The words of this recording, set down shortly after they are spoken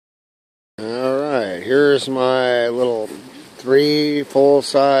here's my little 3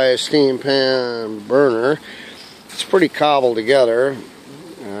 full-size steam pan burner. It's pretty cobbled together,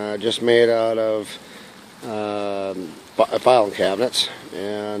 just made out of filing cabinets,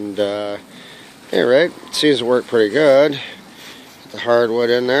 and anyway, it seems to work pretty good. Got the hardwood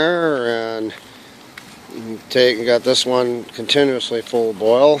in there, and got this one continuously full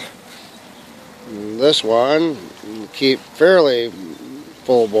boil. And this one keep fairly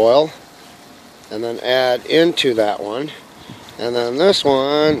full boil, and then add into that one. And then this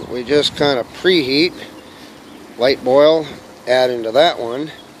one we just kind of preheat, light boil, add into that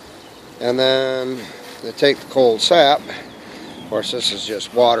one, and then they take the cold sap. Of course, this is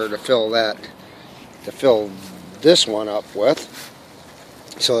just water to fill this one up with,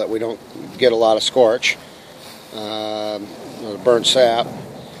 so that we don't get a lot of scorch, burnt sap,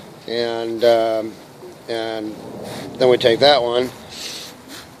 and then we take that one,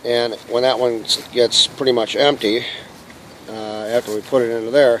 and when that one gets pretty much empty, after we put it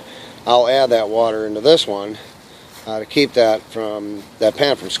into there, I'll add that water into this one to keep that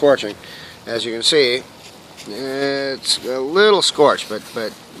pan from scorching. As you can see, it's a little scorched, but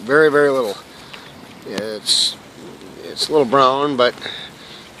very, very little. It's a little brown, but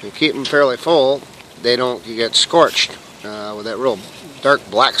if you keep them fairly full, they don't get scorched with that real dark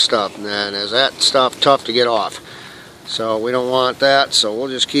black stuff, and is that stuff tough to get off. So we don't want that, so we'll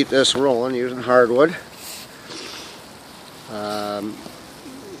just keep this rolling using hardwood.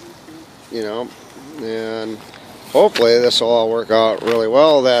 And hopefully this will all work out really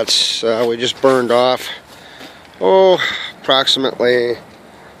well. That's we just burned off approximately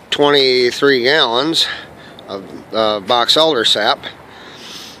 23 gallons of Boxelder sap.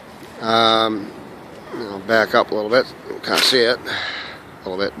 Back up a little bit, you can kind of see it a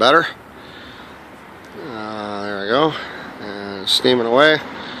little bit better. There we go, and steaming away.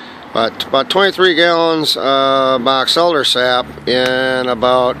 But about 23 gallons of Boxelder sap in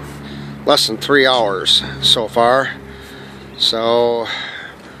about less than 3 hours so far. So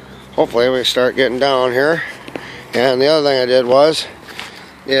hopefully we start getting down here. And the other thing I did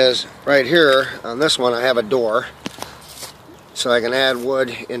is right here on this one I have a door, so I can add wood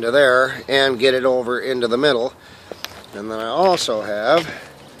into there and get it over into the middle. And then I also have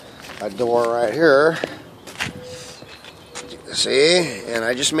a door right here, see, and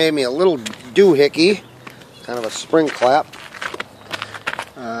I just made me a little doohickey, kind of a spring clap.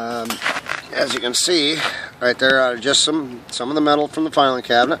 As you can see right there, out of just some of the metal from the filing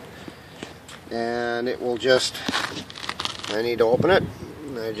cabinet, and it will just, I need to open it,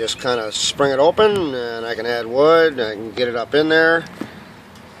 and I just kind of spring it open, and I can add wood, I can get it up in there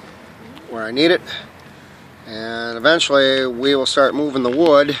where I need it, and eventually we will start moving the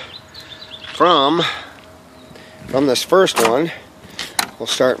wood from this first one. We'll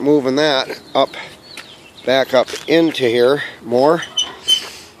start moving that back up into here more,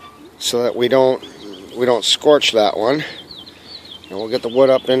 so that we don't scorch that one. And we'll get the wood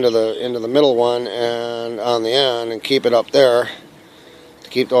up into the middle one and on the end, and keep it up there to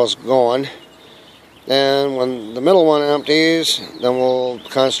keep those going. And when the middle one empties, then we'll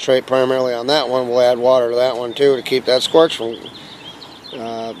concentrate primarily on that one. We'll add water to that one too to keep that scorch from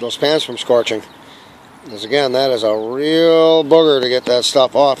those pans from scorching. Because again, that is a real booger to get that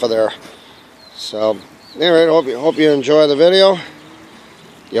stuff off of there. So anyway, hope you enjoy the video.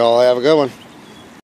 Y'all have a good one.